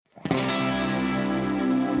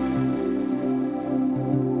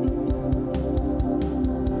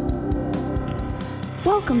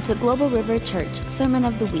Welcome to Global River Church Sermon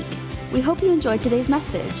of the Week. We hope you enjoyed today's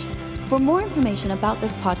message. For more information about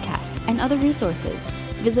this podcast and other resources,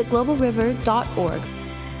 visit globalriver.org.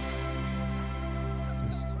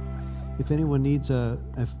 If anyone needs an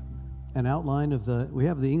outline of we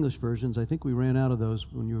have the English versions. I think we ran out of those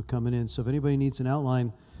when you were coming in. So if anybody needs an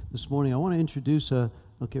outline this morning, I want to introduce okay,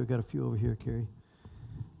 we've got a few over here, Carrie.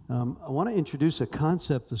 I want to introduce a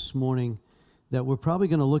concept this morning that we're probably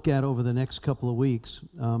going to look at over the next couple of weeks.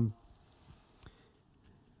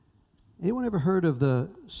 Anyone ever heard of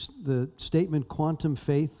the statement quantum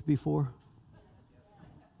faith before?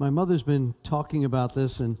 My mother's been talking about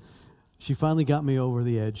this, and she finally got me over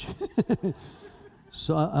the edge.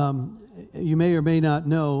 So you may or may not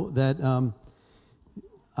know that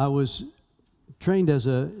I was trained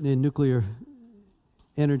in nuclear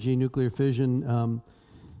energy, nuclear fission.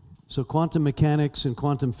 So quantum mechanics and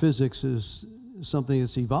quantum physics is something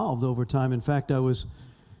that's evolved over time. In fact, I was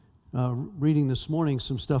reading this morning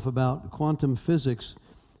some stuff about quantum physics.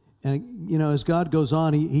 And, you know, as God goes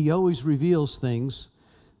on, he always reveals things.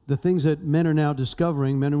 The things that men are now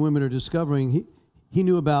discovering, men and women are discovering, he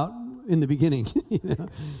knew about in the beginning. You know?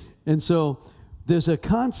 And so there's a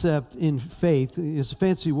concept in faith. It's a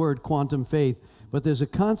fancy word, quantum faith. But there's a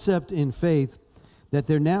concept in faith that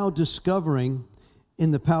they're now discovering in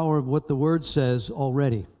the power of what the Word says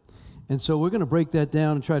already. And so we're going to break that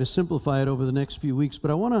down and try to simplify it over the next few weeks.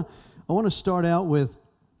 But I want to start out with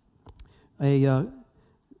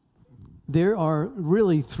there are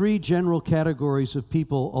really three general categories of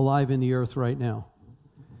people alive in the earth right now.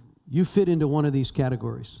 You fit into one of these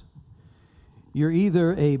categories. You're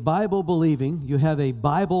either a Bible believing, you have a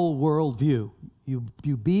Bible worldview. You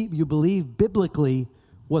believe biblically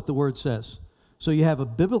what the Word says. So you have a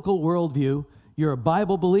biblical worldview. You're a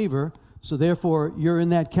Bible believer. So therefore, you're in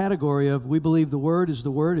that category of we believe the Word is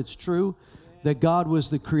the Word. It's true that God was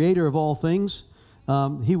the creator of all things.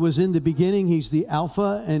 He was in the beginning. He's the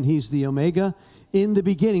Alpha and He's the Omega. In the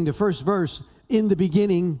beginning, the first verse, in the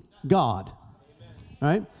beginning, God. All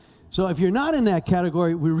right? So if you're not in that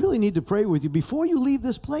category, we really need to pray with you before you leave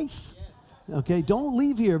this place. Okay? Don't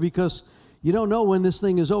leave here because you don't know when this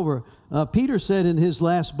thing is over. Peter said in his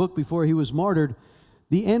last book before he was martyred,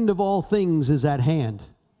 the end of all things is at hand.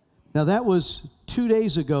 Now, that was 2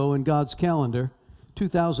 days ago in God's calendar,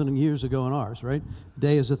 2,000 years ago in ours, right?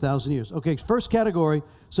 Day is 1,000 years. Okay, first category.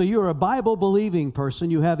 So you're a Bible-believing person.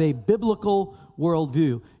 You have a biblical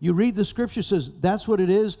worldview. You read the Scripture, says, that's what it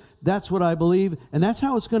is, that's what I believe, and that's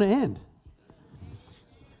how it's going to end.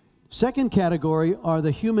 Second category are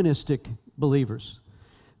the humanistic believers.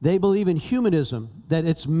 They believe in humanism, that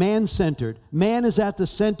it's man-centered. Man is at the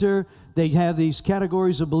center. They have these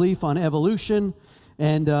categories of belief on evolution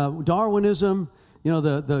and Darwinism, you know,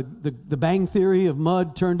 the Bang Theory of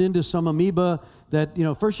mud turned into some amoeba that, you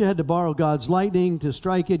know, first you had to borrow God's lightning to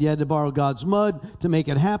strike it. You had to borrow God's mud to make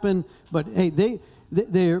it happen. But, hey,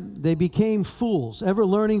 they became fools, ever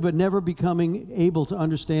learning but never becoming able to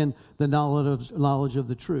understand the knowledge of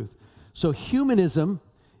the truth. So humanism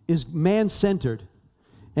is man-centered,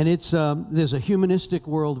 and it's there's a humanistic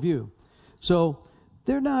worldview. So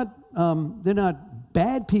they're not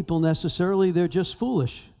bad people necessarily, they're just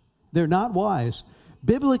foolish. They're not wise.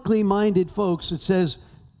 Biblically minded folks, it says,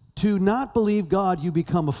 to not believe God, you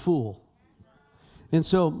become a fool. And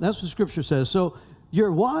so that's what Scripture says. So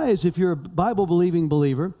you're wise if you're a Bible-believing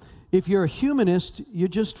believer. If you're a humanist, you're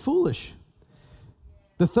just foolish.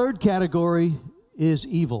 The third category is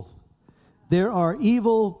evil. There are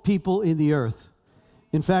evil people in the earth.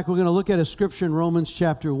 In fact, we're going to look at a scripture in Romans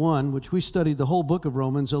chapter 1, which we studied the whole book of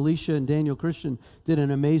Romans. Alicia and Daniel Christian did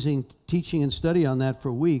an amazing teaching and study on that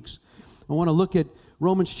for weeks. I want to look at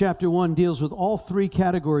Romans chapter 1 deals with all three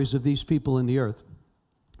categories of these people in the earth.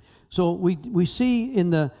 So we see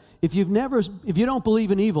if you don't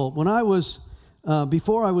believe in evil, when I was,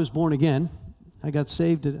 before I was born again, I got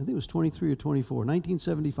saved at, I think it was 23 or 24,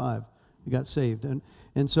 1975, I got saved.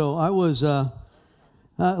 And so I was...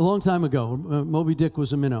 a long time ago. Moby Dick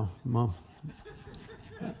was a minnow, Mom.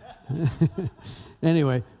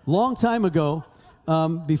 Anyway, long time ago,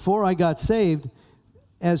 before I got saved,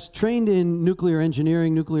 as trained in nuclear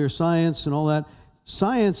engineering, nuclear science, and all that,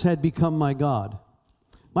 science had become my God.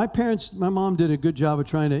 My mom did a good job of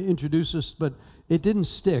trying to introduce us, but it didn't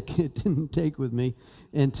stick. It didn't take with me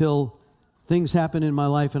until things happened in my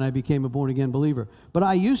life and I became a born-again believer. But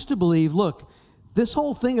I used to believe, look, this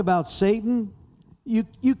whole thing about Satan...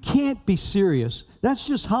 You can't be serious. That's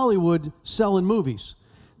just Hollywood selling movies.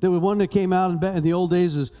 There was one that came out in the old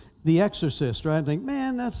days is The Exorcist, right? I think,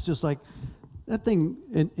 man, that's just like, that thing,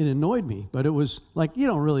 it annoyed me. But it was like, you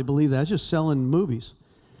don't really believe that. It's just selling movies.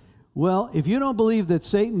 Well, if you don't believe that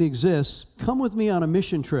Satan exists, come with me on a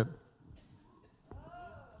mission trip.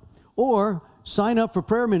 Or sign up for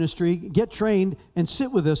prayer ministry, get trained, and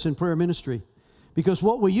sit with us in prayer ministry. Because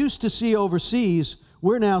what we used to see overseas,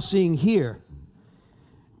 we're now seeing here.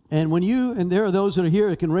 And there are those that are here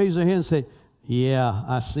that can raise their hand and say, yeah,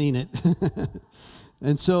 I seen it.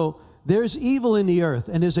 And so there's evil in the earth,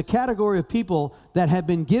 and there's a category of people that have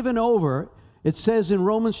been given over. It says in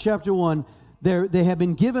Romans chapter 1, they have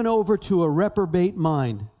been given over to a reprobate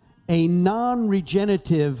mind, a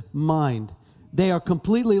non-regenerative mind. They are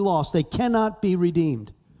completely lost. They cannot be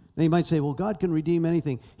redeemed. Now you might say, well, God can redeem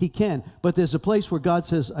anything. He can, but there's a place where God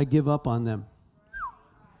says, I give up on them.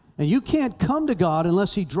 And you can't come to God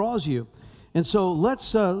unless He draws you. And so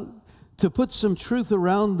let's, to put some truth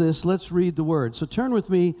around this, let's read the Word. So turn with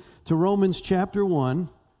me to Romans chapter 1.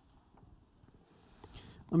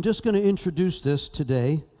 I'm just going to introduce this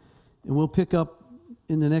today, and we'll pick up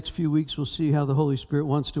in the next few weeks. We'll see how the Holy Spirit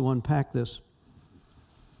wants to unpack this.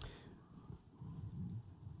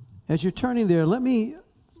 As you're turning there, let me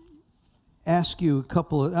ask you a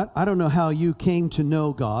couple of, I don't know how you came to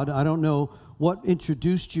know God. I don't know what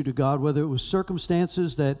introduced you to God, whether it was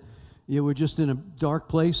circumstances that you were just in a dark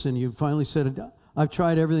place and you finally said, I've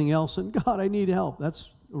tried everything else, and God, I need help. That's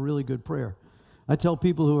a really good prayer. I tell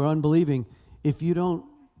people who are unbelieving, if you don't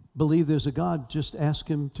believe there's a God, just ask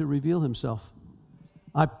Him to reveal Himself.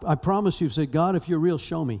 I promise you, say, God, if you're real,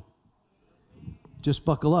 show me. Just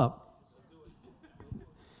buckle up.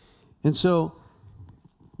 And so,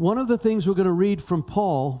 one of the things we're going to read from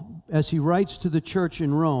Paul as he writes to the church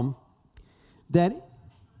in Rome, that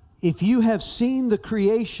if you have seen the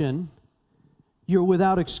creation, you're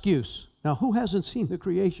without excuse. Now, who hasn't seen the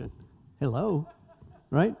creation? Hello,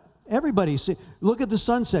 right? Everybody's seen. Look at the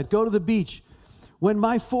sunset. Go to the beach. When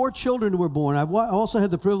my 4 children were born, I also had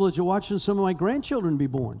the privilege of watching some of my grandchildren be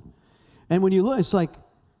born. And when you look, it's like,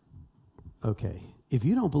 okay, if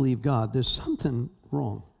you don't believe God, there's something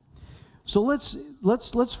wrong. So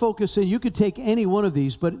let's focus in. You could take any one of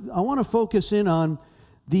these, but I want to focus in on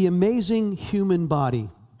the amazing human body.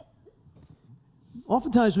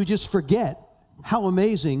 Oftentimes we just forget how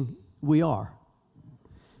amazing we are.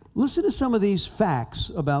 Listen to some of these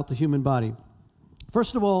facts about the human body.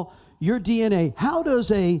 First of all, your DNA. How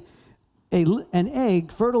does an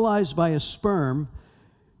egg fertilized by a sperm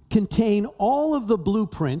contain all of the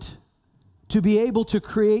blueprint to be able to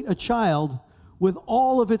create a child with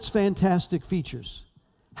all of its fantastic features?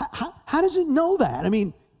 How does it know that? I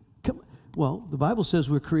mean, well, the Bible says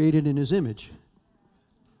we're created in His image,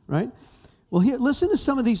 right? Well, here, listen to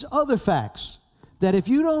some of these other facts, that if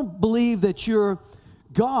you don't believe that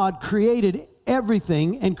God created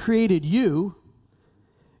everything and created you,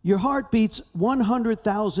 your heart beats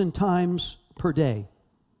 100,000 times per day.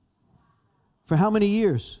 For how many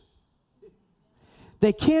years?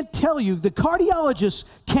 They can't tell you, the cardiologists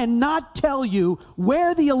cannot tell you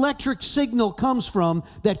where the electric signal comes from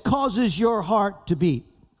that causes your heart to beat.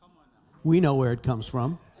 We know where it comes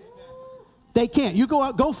from. They can't. You go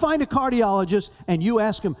out, go find a cardiologist and you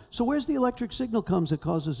ask him, so where's the electric signal comes that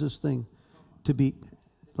causes this thing to beat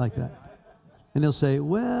like that? And they'll say,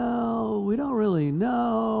 well, we don't really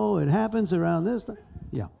know. It happens around this time.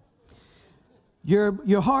 Yeah.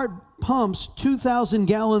 Your heart pumps 2,000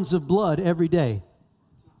 gallons of blood every day.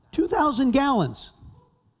 2,000 gallons.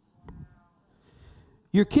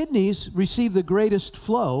 Your kidneys receive the greatest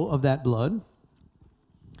flow of that blood.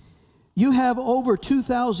 You have over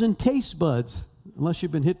 2,000 taste buds, unless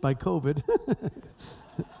you've been hit by COVID.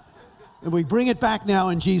 And we bring it back now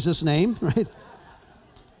in Jesus' name, right?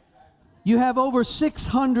 You have over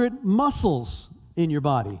 600 muscles in your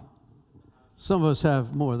body. Some of us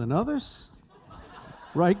have more than others.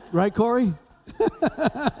 Right, Corey?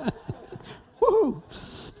 Woo-hoo.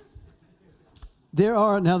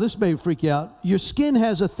 Now this may freak you out, your skin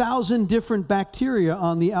has 1,000 different bacteria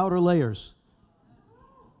on the outer layers.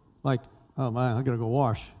 Like, oh man, I gotta go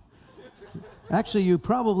wash. Actually, you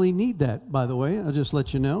probably need that, by the way. I'll just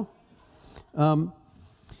let you know.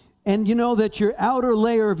 And you know that your outer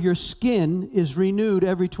layer of your skin is renewed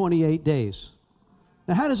every 28 days.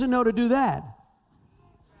 Now, how does it know to do that?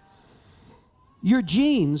 Your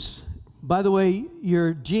genes, by the way,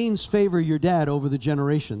 your genes favor your dad over the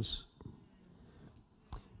generations.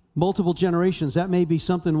 Multiple generations. That may be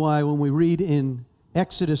something why when we read in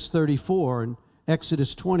Exodus 34 and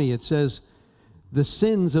Exodus 20, it says, the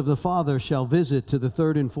sins of the father shall visit to the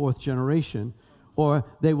 3rd and 4th generation, or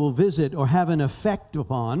they will visit or have an effect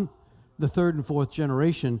upon the 3rd and 4th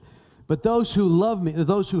generation. But those who love me,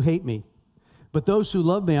 those who hate me, but those who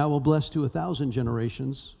love me, I will bless to 1,000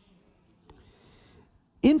 generations.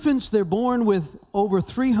 Infants, they're born with over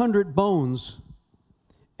 300 bones,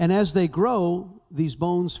 and as they grow, these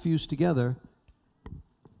bones fuse together.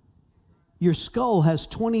 Your skull has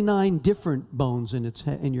 29 different bones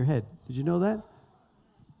in your head. Did you know that?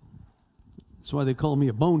 That's why they call me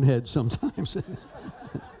a bonehead sometimes.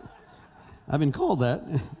 I've been called that.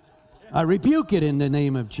 I rebuke it in the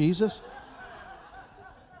name of Jesus.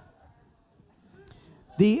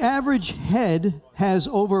 The average head has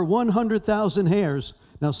over 100,000 hairs.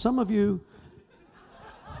 Now, some of you,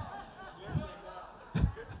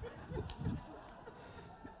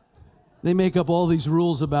 they make up all these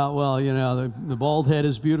rules about, well, you know, the bald head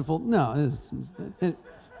is beautiful. No,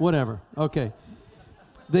 whatever. Okay.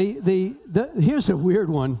 Here's a weird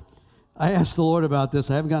one. I asked the Lord about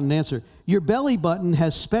this. I haven't gotten an answer. Your belly button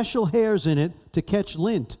has special hairs in it to catch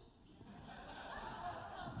lint.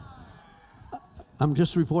 I'm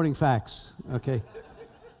just reporting facts, okay?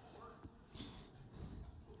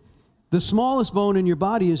 The smallest bone in your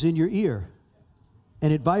body is in your ear,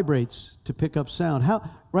 and it vibrates to pick up sound.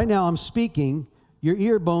 Right now I'm speaking, your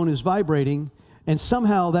ear bone is vibrating, and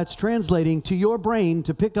somehow that's translating to your brain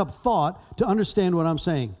to pick up thought to understand what I'm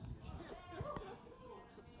saying.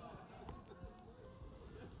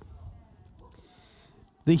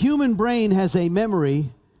 The human brain has a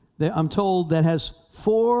memory that I'm told that has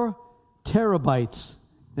 4 terabytes.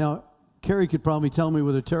 Now, Carrie could probably tell me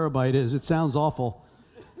what a terabyte is. It sounds awful,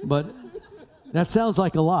 but that sounds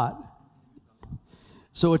like a lot.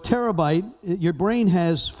 So a terabyte, your brain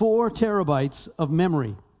has 4 terabytes of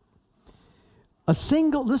memory.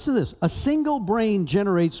 Listen to this, a single brain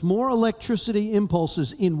generates more electricity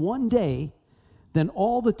impulses in one day than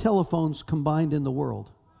all the telephones combined in the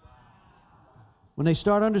world. When they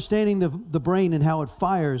start understanding the brain and how it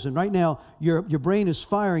fires, and right now your brain is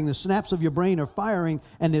firing, the synapses of your brain are firing,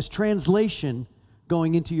 and there's translation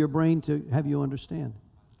going into your brain to have you understand.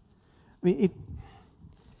 I mean,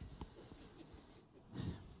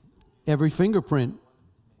 every fingerprint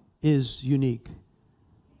is unique.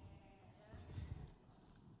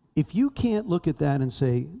 If you can't look at that and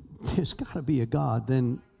say, there's got to be a God,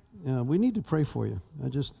 then we need to pray for you.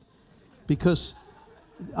 Because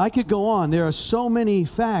I could go on. There are so many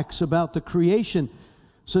facts about the creation.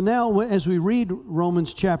 So now as we read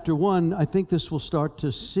Romans chapter 1, I think this will start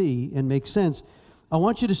to see and make sense. I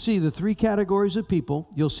want you to see the 3 categories of people.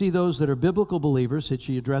 You'll see those that are biblical believers, that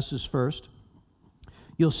she addresses first.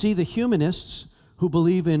 You'll see the humanists who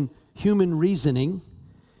believe in human reasoning.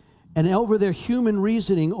 And over their human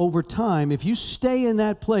reasoning over time, if you stay in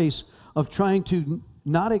that place of trying to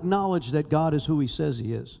not acknowledge that God is who he says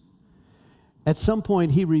he is, at some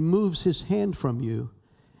point he removes his hand from you,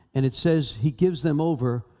 and it says he gives them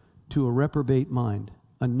over to a reprobate mind,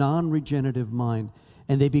 a non-regenerative mind.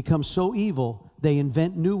 And they become so evil, they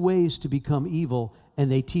invent new ways to become evil,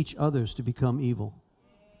 and they teach others to become evil.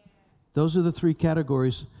 Those are the 3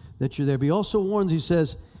 categories that you're there. But he also warns, he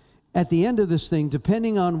says, at the end of this thing,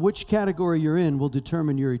 depending on which category you're in, will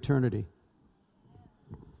determine your eternity.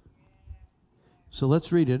 So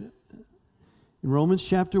let's read it. In Romans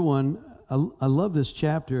chapter 1, I love this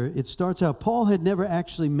chapter. It starts out, Paul had never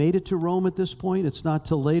actually made it to Rome at this point. It's not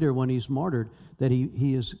till later when he's martyred that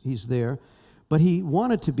he's there. But he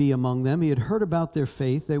wanted to be among them. He had heard about their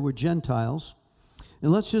faith. They were Gentiles. And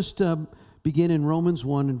let's just begin in Romans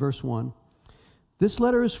 1 and verse 1. This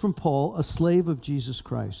letter is from Paul, a slave of Jesus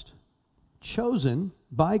Christ, chosen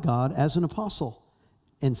by God as an apostle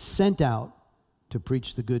and sent out to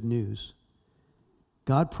preach the good news.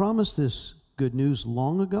 God promised this good news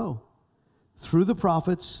long ago through the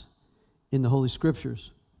prophets in the Holy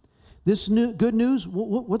Scriptures. This good news,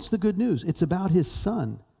 what's the good news? It's about his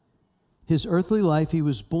son. His earthly life, he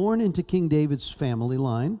was born into King David's family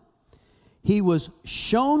line. He was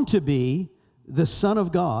shown to be the Son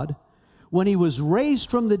of God. When he was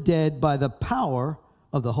raised from the dead by the power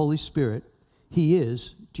of the Holy Spirit, he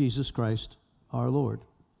is Jesus Christ our Lord.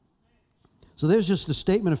 So there's just a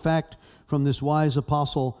statement of fact from this wise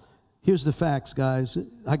apostle. Here's the facts, guys.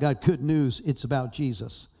 I got good news. It's about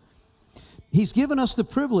Jesus. He's given us the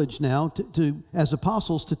privilege now to as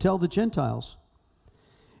apostles to tell the Gentiles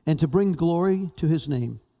and to bring glory to his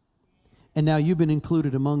name. And now you've been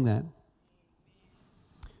included among that.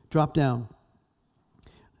 Drop down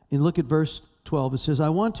and look at verse 12. It says, I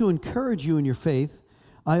want to encourage you in your faith.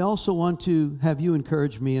 I also want to have you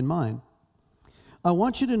encourage me in mine. I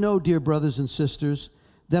want you to know, dear brothers and sisters,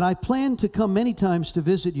 that I planned to come many times to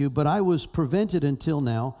visit you, but I was prevented until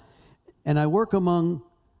now, and I work among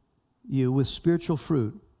you with spiritual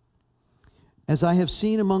fruit, as I have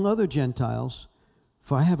seen among other Gentiles,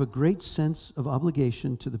 for I have a great sense of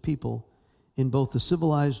obligation to the people in both the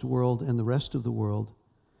civilized world and the rest of the world,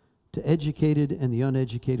 to educated and the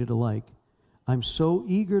uneducated alike. I'm so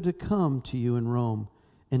eager to come to you in Rome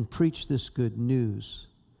and preach this good news.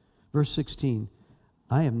 Verse 16,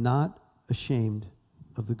 I am not ashamed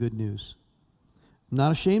of the good news. I'm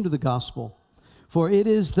not ashamed of the gospel, for it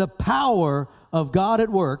is the power of God at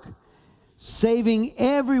work, saving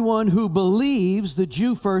everyone who believes, the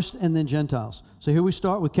Jew first and then Gentiles. So here we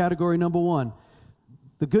start with category number one.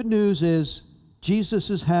 The good news is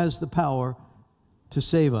Jesus has the power to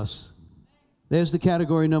save us. There's the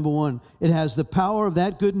category number one. It has the power of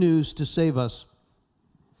that good news to save us.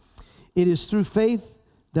 It is through faith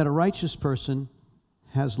that a righteous person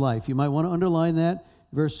has life. You might want to underline that,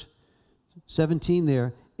 verse 17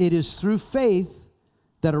 there. It is through faith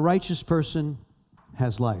that a righteous person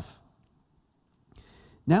has life.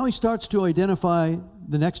 Now he starts to identify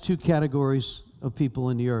the next two categories of people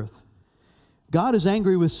in the earth. God is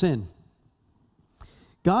angry with sin.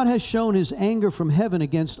 God has shown his anger from heaven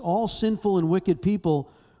against all sinful and wicked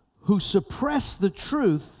people who suppress the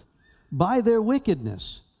truth by their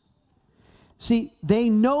wickedness. See, they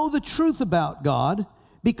know the truth about God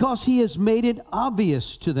because he has made it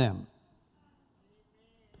obvious to them.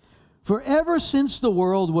 For ever since the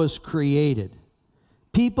world was created,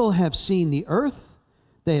 people have seen the earth,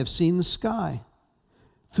 they have seen the sky.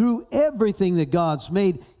 Through everything that God's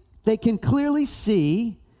made, they can clearly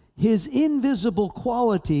see his invisible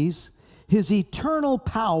qualities, his eternal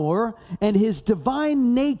power, and his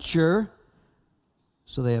divine nature,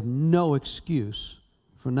 so they have no excuse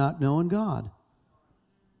for not knowing God.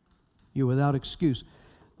 You're without excuse.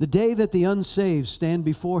 The day that the unsaved stand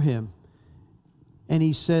before him and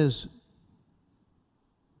he says,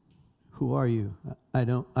 who are you? I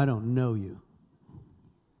don't know you.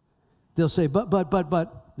 They'll say, but,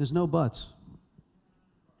 there's no buts.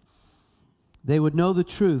 They would know the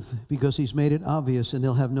truth because he's made it obvious, and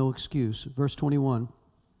they'll have no excuse. Verse 21.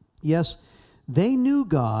 Yes, they knew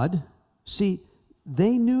God. See,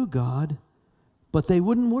 they knew God, but they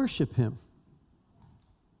wouldn't worship him.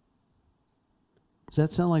 Does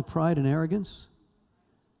that sound like pride and arrogance?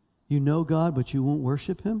 You know God, but you won't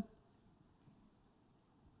worship him?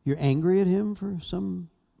 You're angry at him for some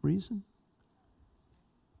reason?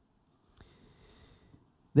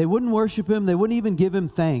 They wouldn't worship him. They wouldn't even give him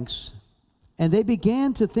thanks. And they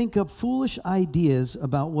began to think up foolish ideas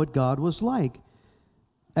about what God was like.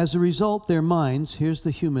 As a result, their minds, here's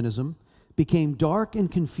the humanism, became dark and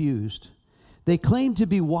confused. They claimed to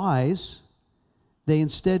be wise. They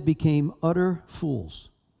instead became utter fools.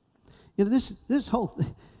 You know, this whole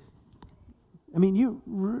thing, I mean, you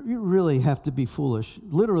really have to be foolish,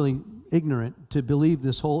 literally ignorant, to believe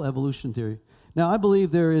this whole evolution theory. Now, I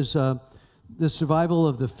believe there is the survival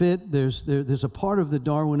of the fit. There's a part of the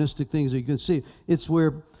Darwinistic things that you can see. It's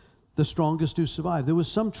where the strongest do survive. There was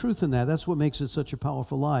some truth in that. That's what makes it such a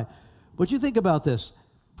powerful lie. But you think about this.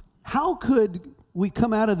 How could we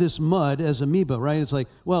come out of this mud as amoeba, right? It's like,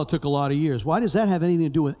 well, it took a lot of years. Why does that have anything to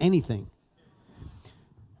do with anything?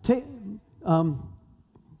 Take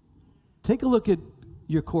a look at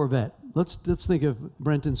your Corvette. Let's think of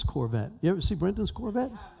Brenton's Corvette. You ever see Brenton's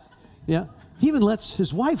Corvette? Yeah. He even lets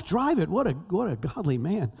his wife drive it. What a godly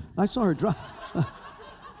man. I saw her drive.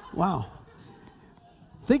 Wow.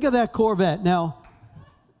 Think of that Corvette. Now,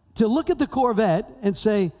 to look at the Corvette and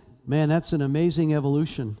say, man, that's an amazing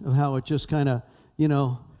evolution of how it just kind of,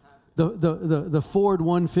 the Ford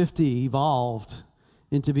 150 evolved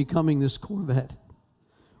into becoming this Corvette.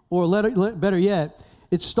 Or better yet,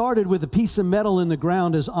 it started with a piece of metal in the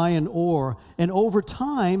ground as iron ore, and over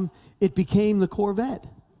time, it became the Corvette.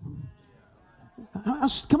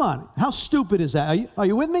 Come on, how stupid is that? Are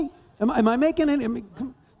you with me? Am I making it?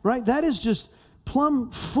 Right? That is just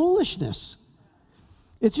plumb foolishness.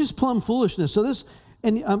 It's just plumb foolishness. So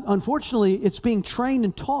unfortunately, it's being trained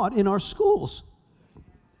and taught in our schools.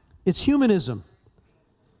 It's humanism.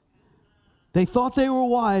 They thought they were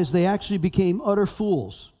wise. They actually became utter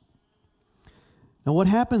fools. Now, what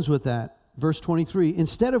happens with that? Verse 23,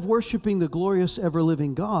 instead of worshiping the glorious,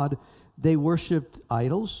 ever-living God, they worshiped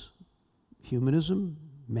idols. Humanism,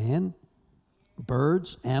 man,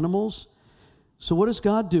 birds, animals. So what does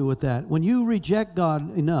God do with that? When you reject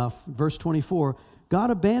God enough, verse 24,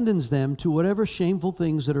 God abandons them to whatever shameful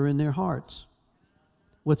things that are in their hearts.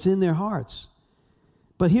 What's in their hearts.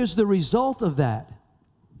 But here's the result of that.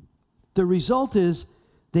 The result is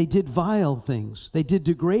they did vile things. They did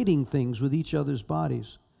degrading things with each other's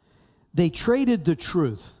bodies. They traded the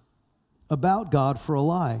truth about God for a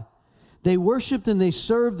lie. They worshiped and they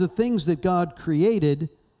served the things that God created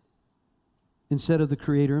instead of the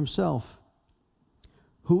Creator himself,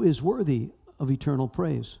 who is worthy of eternal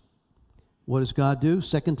praise. What does God do?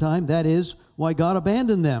 Second time, that is why God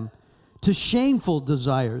abandoned them. to shameful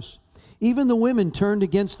desires. Even the women turned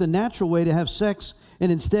against the natural way to have sex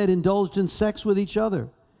and instead indulged in sex with each other.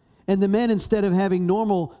 And the men, instead of having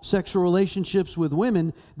normal sexual relationships with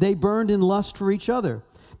women, they burned in lust for each other.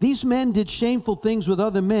 These men did shameful things with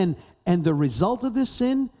other men, and the result of this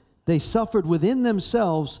sin, they suffered within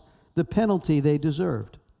themselves the penalty they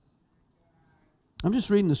deserved. I'm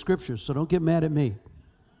just reading the scriptures, so don't get mad at me.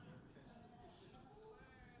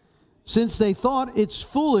 Since they thought it's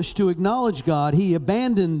foolish to acknowledge God, he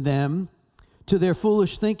abandoned them to their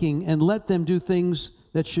foolish thinking and let them do things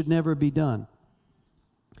that should never be done.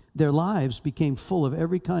 Their lives became full of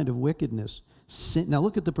every kind of wickedness. Sin. Now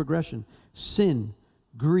look at the progression. Sin,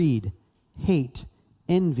 greed, hate,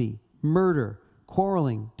 envy, murder,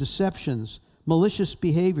 quarreling, deceptions, malicious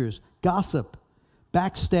behaviors, gossip,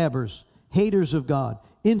 backstabbers, haters of God,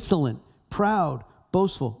 insolent, proud,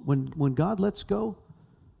 boastful. When God lets go,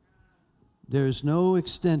 there is no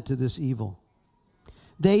extent to this evil.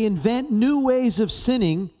 They invent new ways of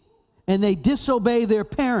sinning, and they disobey their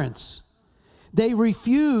parents. They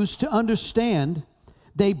refuse to understand.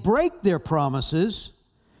 They break their promises.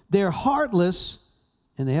 They're heartless,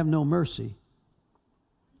 and they have no mercy.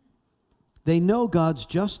 They know God's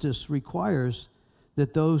justice requires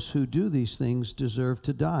that those who do these things deserve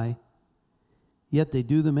to die, yet they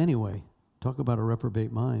do them anyway. Talk about a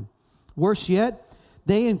reprobate mind. Worse yet,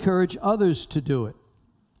 they encourage others to do it.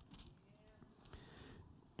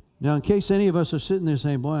 Now, in case any of us are sitting there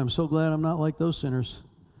saying, boy, I'm so glad I'm not like those sinners.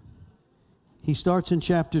 He starts in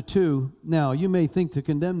chapter 2. Now, you may think to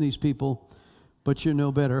condemn these people, but you're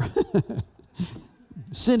no better.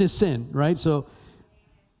 Sin is sin, right? So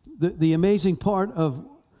the amazing part of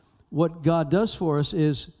what God does for us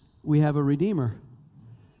is we have a Redeemer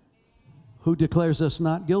who declares us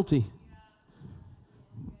not guilty.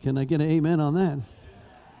 Can I get an amen on that?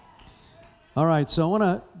 All right, so I want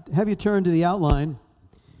to have you turn to the outline.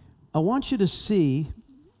 I want you to see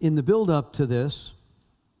in the build-up to this,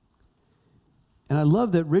 and I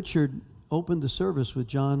love that Richard opened the service with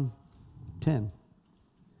John 10.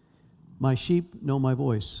 My sheep know my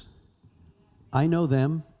voice. I know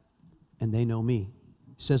them, and they know me.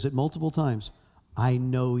 He says it multiple times. I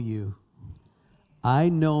know you. I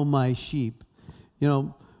know my sheep. You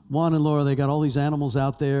know, Juan and Laura, they got all these animals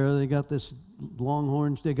out there. They got this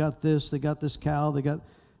longhorn. They got this cow.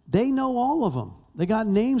 They know all of them. They got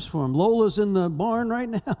names for them. Lola's in the barn right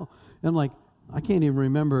now. And I'm like, I can't even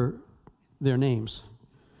remember their names,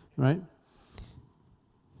 right?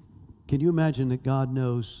 Can you imagine that God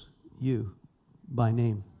knows you by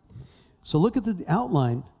name? So look at the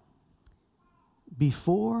outline.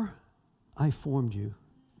 Before I formed you,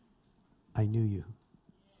 I knew you.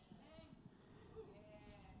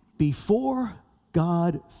 Before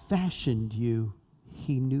God fashioned you,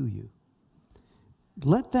 he knew you.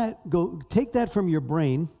 Let that go. Take that from your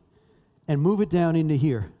brain and move it down into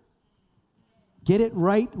here. Get it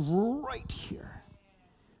right here.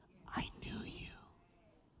 I knew you.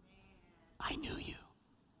 I knew you.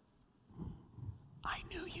 I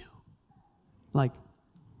knew you. Like,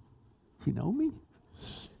 you know me?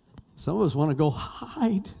 Some of us want to go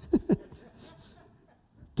hide.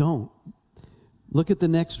 Don't. Look at the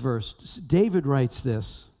next verse. David writes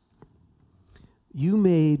this. You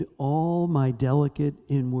made all my delicate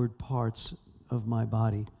inward parts of my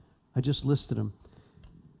body. I just listed them.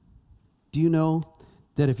 Do you know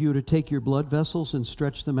that if you were to take your blood vessels and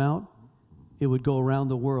stretch them out, it would go around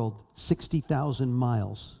the world 60,000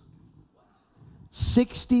 miles.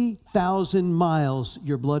 60,000 miles,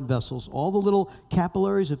 your blood vessels. All the little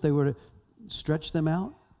capillaries, if they were to stretch them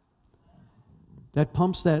out, that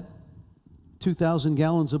pumps that 2,000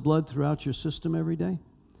 gallons of blood throughout your system every day.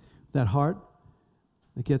 That heart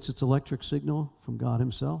that gets its electric signal from God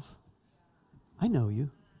himself. I know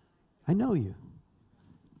you. I know you.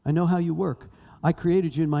 I know how you work. I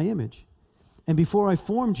created you in my image. And before I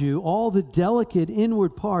formed you, all the delicate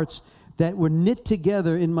inward parts that were knit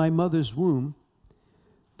together in my mother's womb,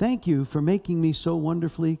 thank you for making me so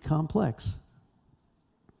wonderfully complex.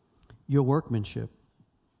 Your workmanship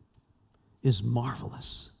is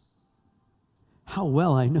marvelous. How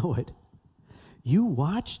well I know it. You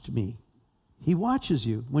watched me. He watches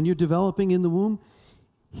you. When you're developing in the womb,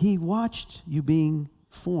 he watched you being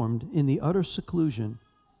formed in the utter seclusion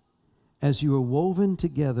as you were woven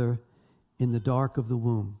together in the dark of the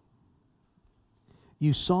womb.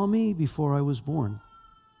 You saw me before I was born.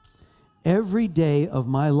 Every day of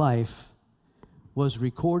my life was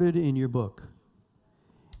recorded in your book.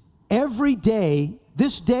 Every day,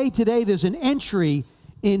 this day today, there's an entry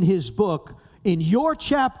in his book. In your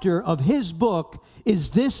chapter of his book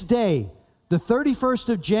is this day, the 31st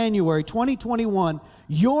of January, 2021,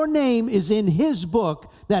 your name is in his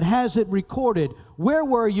book that has it recorded. Where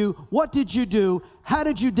were you? What did you do? How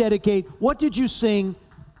did you dedicate? What did you sing?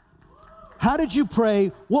 How did you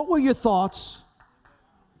pray? What were your thoughts?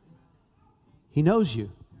 He knows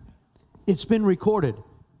you. It's been recorded.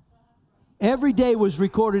 Every day was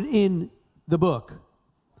recorded in the book.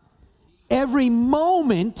 Every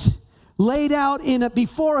moment laid out in it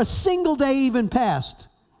before a single day even passed.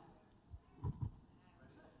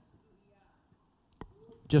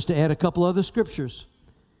 Just to add a couple other scriptures.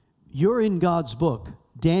 You're in God's book.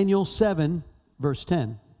 Daniel 7, verse 10.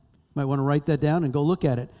 You might want to write that down and go look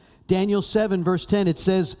at it. Daniel 7, verse 10, it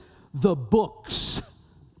says, the books,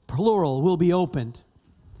 plural, will be opened.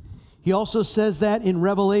 He also says that in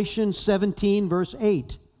Revelation 17, verse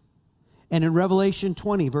 8, and in Revelation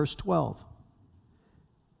 20, verse 12.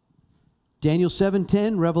 Daniel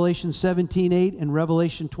 7:10, Revelation 17:8, and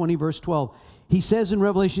Revelation 20, verse 12. He says in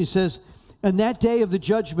Revelation, he says, "In that day of the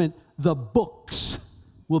judgment, the books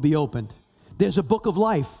will be opened." There's a book of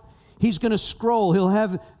life. He's going to scroll. He'll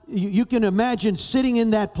have, you can imagine sitting in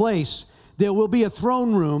that place. There will be a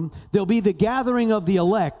throne room. There'll be the gathering of the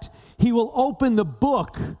elect. He will open the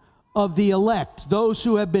book of the elect, those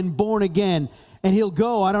who have been born again. And he'll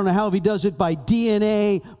go, I don't know how, if he does it by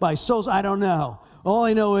DNA, by souls, I don't know. All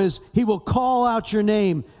I know is he will call out your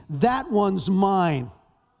name. That one's mine.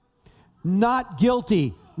 Not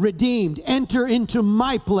guilty, redeemed. Enter into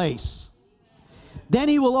my place. Then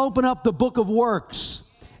he will open up the book of works.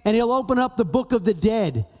 And he'll open up the book of the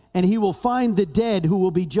dead. And he will find the dead who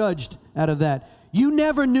will be judged out of that. You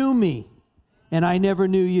never knew me, and I never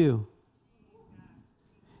knew you.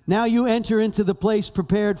 Now you enter into the place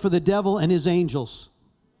prepared for the devil and his angels.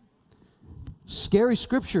 Scary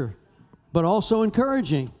scripture, but also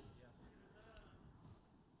encouraging.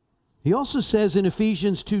 He also says in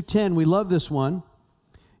Ephesians 2:10, we love this one,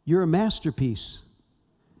 you're a masterpiece.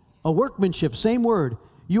 A workmanship, same word.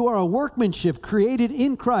 You are a workmanship created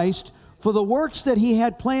in Christ for the works that he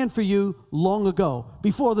had planned for you long ago.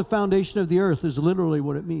 Before the foundation of the earth is literally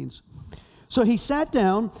what it means. So he sat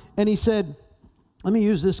down and he said, let me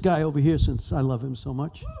use this guy over here since I love him so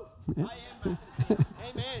much. I am masterpiece.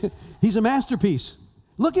 Amen. He's a masterpiece.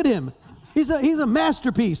 Look at him. He's a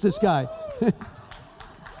masterpiece, this guy.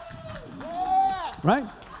 Right?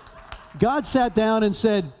 God sat down and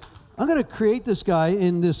said, I'm going to create this guy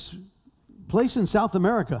in this place in South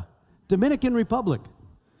America, Dominican Republic.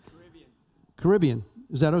 Caribbean.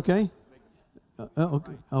 Is that okay?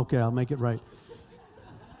 Okay, I'll make it right.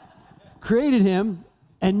 Created him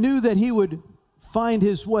and knew that he would find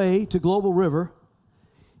his way to Global River.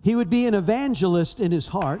 He would be an evangelist in his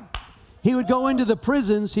heart. He would go into the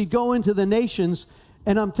prisons. He'd go into the nations.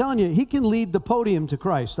 And I'm telling you, he can lead the podium to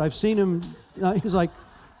Christ. I've seen him. He's like,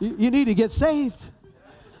 you need to get saved.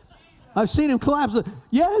 I've seen him collapse.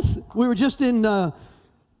 Yes, we were just in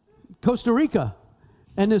Costa Rica.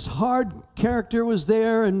 And this hard character was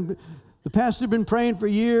there. And the pastor had been praying for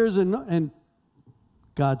years. And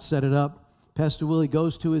God set it up. Pastor Willie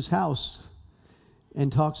goes to his house and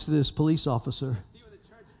talks to this police officer.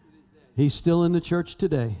 He's still in the church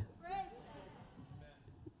today.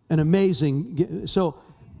 An amazing. So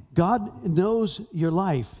God knows your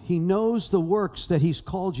life. He knows the works that he's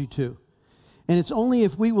called you to. And it's only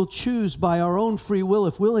if we will choose by our own free will,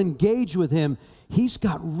 if we'll engage with him, he's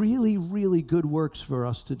got really, really good works for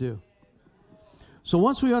us to do. So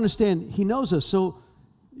once we understand, he knows us. So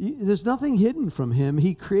there's nothing hidden from him.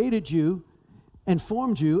 He created you and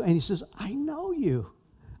formed you, and he says, I know you.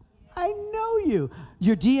 I know you.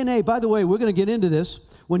 Your DNA, by the way, we're going to get into this.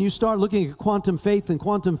 When you start looking at quantum faith and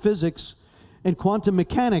quantum physics and quantum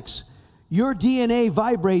mechanics, your DNA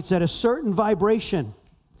vibrates at a certain vibration.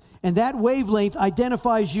 And that wavelength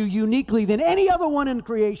identifies you uniquely than any other one in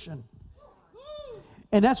creation.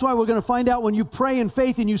 And that's why we're going to find out when you pray in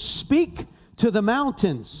faith and you speak to the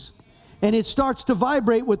mountains, and it starts to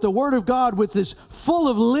vibrate with the Word of God with this full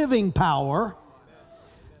of living power.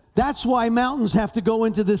 That's why mountains have to go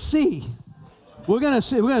into the sea. We're going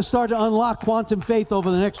to start to unlock quantum faith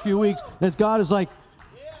over the next few weeks. That God is like,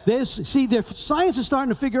 this. See, the science is starting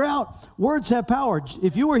to figure out words have power.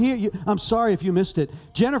 If you were here, I'm sorry if you missed it.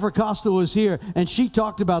 Jennifer Costa was here, and she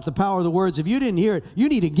talked about the power of the words. If you didn't hear it, you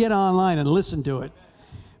need to get online and listen to it.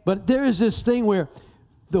 But there is this thing where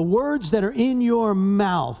the words that are in your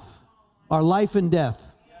mouth are life and death.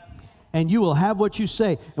 And you will have what you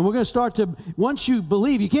say. And we're going to start to, once you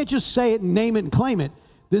believe, you can't just say it and name it and claim it.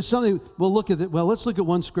 There's something, we'll look at it. Well, let's look at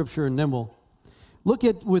one scripture and then we'll look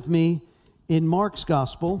at with me in Mark's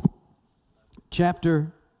Gospel,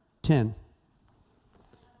 chapter 10.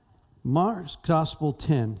 Mark's Gospel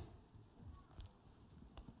 10.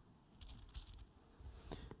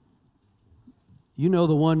 You know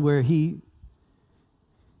the one where he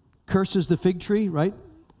curses the fig tree, right?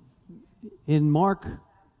 In Mark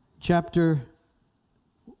chapter,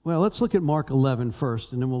 well, let's look at Mark 11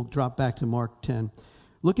 first, and then we'll drop back to Mark 10.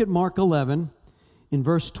 Look at Mark 11 in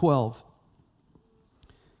verse 12.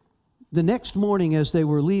 The next morning as they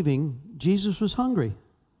were leaving, Jesus was hungry,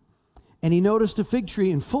 and he noticed a fig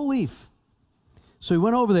tree in full leaf. So he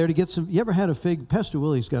went over there to get some. You ever had a fig? Pastor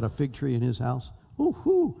Willie's got a fig tree in his house.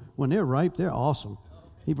 Ooh, when they're ripe, they're awesome.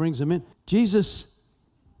 He brings them in. Jesus,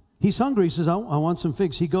 he's hungry. He says, I want some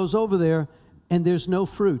figs. He goes over there, and there's no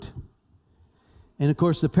fruit. And, of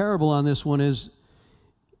course, the parable on this one is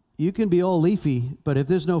you can be all leafy, but if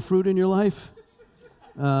there's no fruit in your life,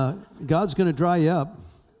 God's going to dry you up.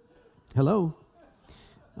 Hello?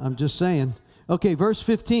 I'm just saying. Okay, verse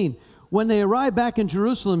 15. When they arrived back in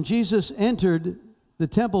Jerusalem, Jesus entered the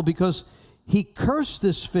temple because he cursed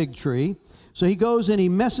this fig tree. So he goes and he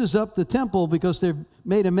messes up the temple because they've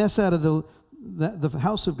made a mess out of the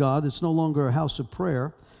house of God. It's no longer a house of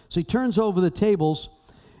prayer. So he turns over the tables.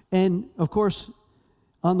 And, of course,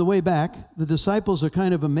 on the way back, the disciples are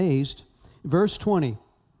kind of amazed. Verse 20.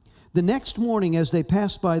 The next morning, as they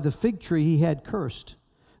passed by the fig tree he had cursed,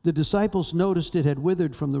 the disciples noticed it had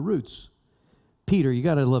withered from the roots. Peter, you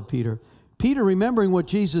got to love Peter. Peter, remembering what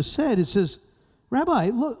Jesus said, it says, Rabbi,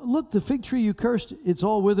 look, the fig tree you cursed, it's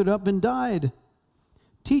all withered up and died.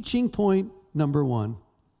 Teaching point number 1,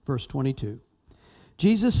 verse 22.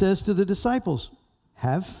 Jesus says to the disciples,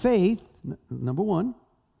 have faith, number 1.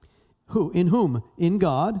 Who? In whom? In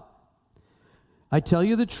God. I tell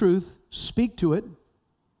you the truth, speak to it.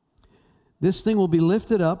 This thing will be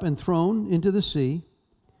lifted up and thrown into the sea,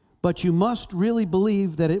 but you must really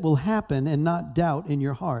believe that it will happen and not doubt in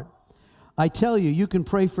your heart. I tell you, you can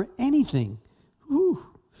pray for anything. Whew.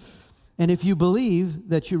 And if you believe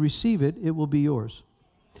that you receive it, it will be yours.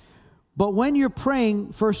 But when you're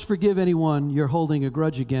praying, first forgive anyone you're holding a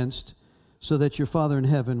grudge against, so that your Father in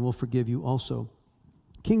heaven will forgive you also.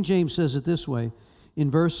 King James says it this way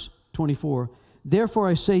in verse 24. Therefore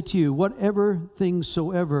I say to you, whatever things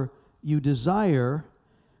soever you desire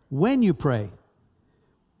when you pray,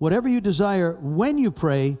 whatever you desire when you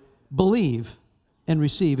pray, believe and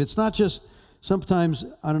receive. It's not just sometimes,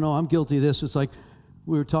 I don't know, I'm guilty of this. It's like,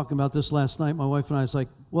 we were talking about this last night, my wife and I. It's like,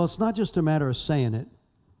 well, it's not just a matter of saying it.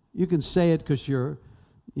 You can say it because you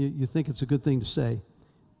think it's a good thing to say.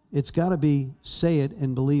 It's got to be say it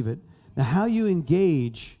and believe it. Now, how you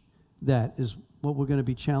engage that is what we're going to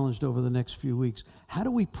be challenged over the next few weeks. How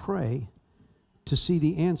do we pray to see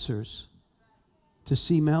the answers, to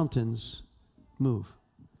see mountains move?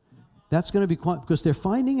 That's going to be quite, because they're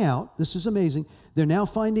finding out, this is amazing, they're now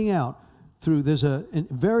finding out through, there's a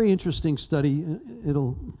very interesting study,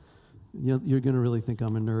 you're going to really think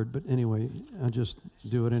I'm a nerd, but anyway, I'll just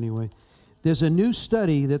do it anyway. There's a new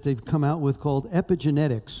study that they've come out with called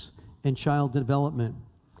Epigenetics and Child Development.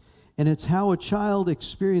 And it's how a child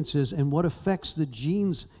experiences and what affects the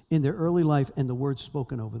genes in their early life and the words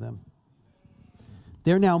spoken over them.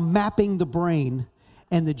 They're now mapping the brain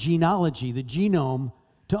and the genealogy, the genome,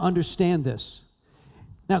 to understand this.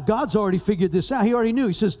 Now, God's already figured this out. He already knew.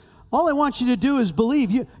 He says, all I want you to do is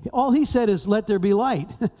believe. All he said is, let there be light.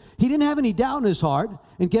 He didn't have any doubt in his heart.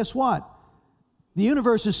 And guess what? The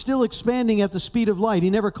universe is still expanding at the speed of light. He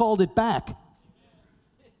never called it back.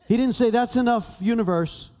 He didn't say, that's enough,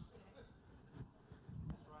 universe.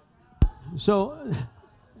 So,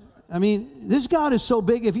 I mean, this God is so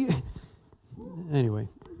big. Anyway,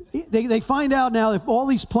 they find out now if all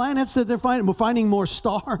these planets that they're finding, we're finding more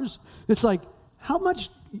stars. It's like, how much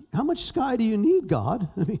sky do you need, God?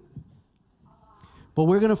 I mean, but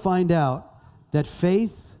we're going to find out that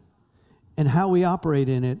faith and how we operate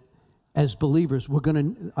in it as believers,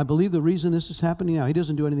 I believe the reason this is happening now, he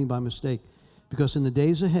doesn't do anything by mistake, because in the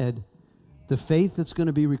days ahead, the faith that's going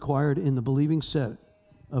to be required in the believing set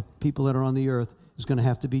of people that are on the earth is going to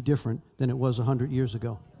have to be different than it was 100 years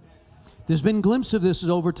ago. There's been glimpses of this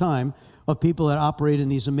over time of people that operate in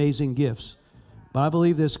these amazing gifts. But I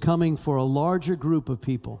believe this coming for a larger group of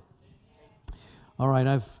people. All right,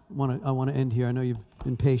 I want to end here. I know you've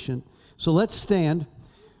been patient. So let's stand.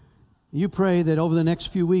 You pray that over the next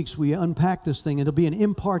few weeks we unpack this thing. It'll be an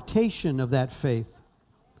impartation of that faith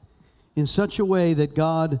in such a way that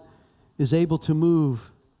God is able to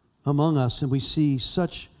move among us and we see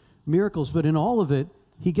such miracles. But in all of it,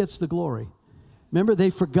 he gets the glory. Remember, they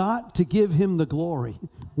forgot to give him the glory.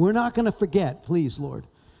 We're not going to forget, please, Lord.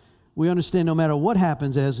 We understand no matter what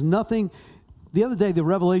happens, it has nothing. The other day, the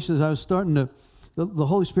revelation, as I was starting to, the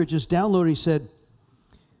Holy Spirit just downloaded, he said,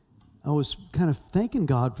 I was kind of thanking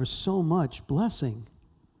God for so much blessing.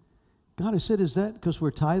 God, I said, is that because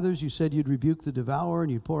we're tithers? You said you'd rebuke the devourer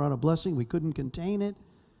and you'd pour out a blessing. We couldn't contain it.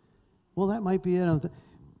 Well, that might be it.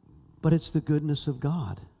 But it's the goodness of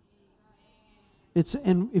God.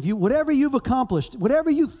 And if you, whatever you've accomplished,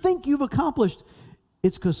 whatever you think you've accomplished,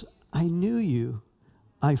 it's because I knew you,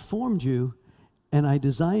 I formed you, and I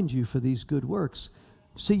designed you for these good works.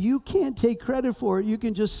 So you can't take credit for it. You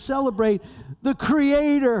can just celebrate the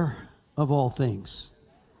Creator of all things.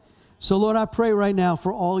 So, Lord, I pray right now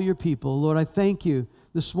for all your people. Lord, I thank you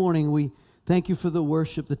this morning. We thank you for the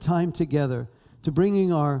worship, the time together, to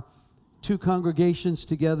bringing our two congregations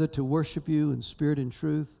together to worship you in spirit and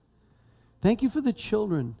truth. Thank you for the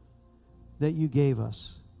children that you gave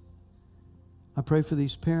us. I pray for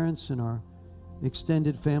these parents and our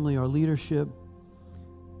extended family, our leadership.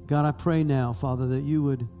 God, I pray now, Father, that you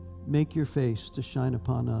would make your face to shine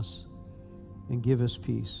upon us and give us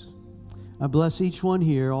peace. I bless each one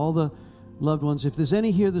here, all the loved ones. If there's any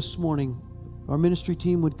here this morning, our ministry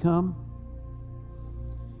team would come.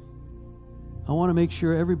 I want to make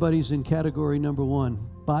sure everybody's in category number 1,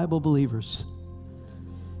 Bible believers.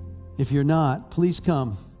 If you're not, please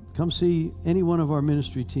come. Come see any one of our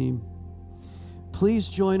ministry team. Please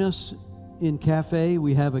join us in cafe.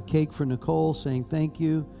 We have a cake for Nicole saying thank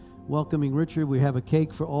you, welcoming Richard. We have a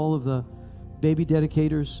cake for all of the baby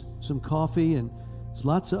dedicators, some coffee, and there's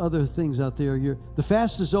lots of other things out there. The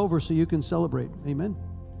fast is over, so you can celebrate. Amen.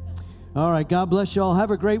 All right, God bless you all.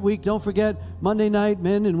 Have a great week. Don't forget, Monday night,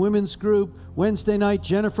 men and women's group. Wednesday night,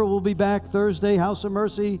 Jennifer will be back. Thursday, House of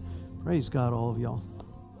Mercy. Praise God, all of y'all.